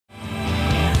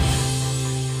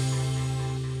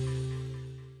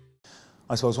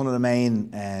I suppose one of the main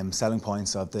selling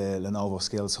points of the Lenovo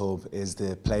Skills Hub is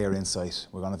the player insight.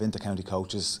 We're going to have inter-county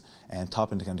coaches and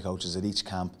top inter-county coaches at each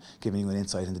camp giving you an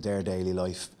insight into their daily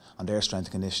life, on their strength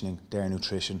and conditioning, their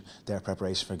nutrition, their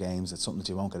preparation for games. It's something that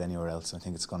you won't get anywhere else. I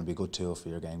think it's going to be a good tool for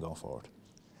your game going forward.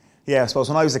 Yeah, I suppose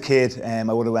when I was a kid, I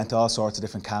would have went to all sorts of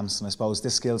different camps, and I suppose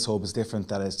this Skills Hub is different,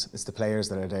 that it's the players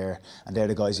that are there, and they're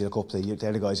the guys you look up to,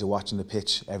 they're the guys you're watching the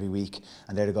pitch every week,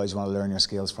 and they're the guys you want to learn your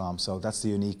skills from. So that's the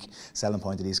unique selling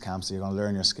point of these camps, so you're going to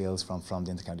learn your skills from the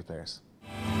inter-county players.